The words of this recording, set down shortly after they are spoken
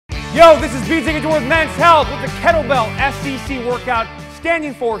Yo, this is BJ with Men's Health with the Kettlebell S.C.C workout,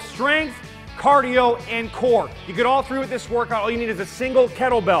 standing for strength, cardio, and core. You get all three with this workout. All you need is a single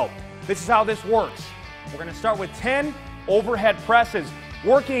kettlebell. This is how this works. We're going to start with 10 overhead presses,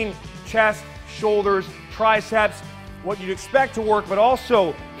 working chest, shoulders, triceps, what you'd expect to work, but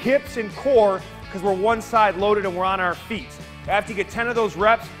also hips and core, because we're one side loaded and we're on our feet. After you get 10 of those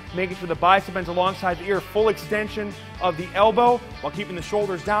reps, making sure the bicep ends alongside the ear, full extension of the elbow while keeping the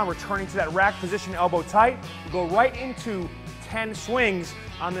shoulders down, returning to that rack position, elbow tight. We go right into 10 swings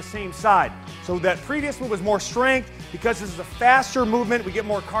on the same side. So that previous move was more strength. Because this is a faster movement, we get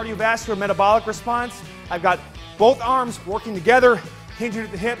more cardiovascular metabolic response. I've got both arms working together, hinging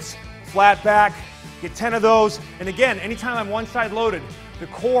at the hips, flat back, get 10 of those. And again, anytime I'm one side loaded, the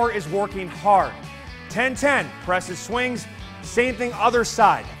core is working hard. 10-10, presses, swings. Same thing other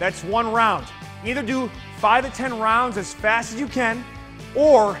side. That's one round. Either do 5 to 10 rounds as fast as you can,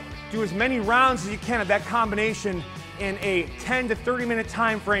 or do as many rounds as you can of that combination in a 10 to 30 minute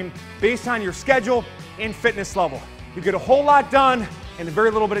time frame based on your schedule and fitness level. You get a whole lot done in a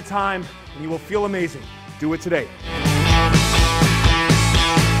very little bit of time, and you will feel amazing. Do it today.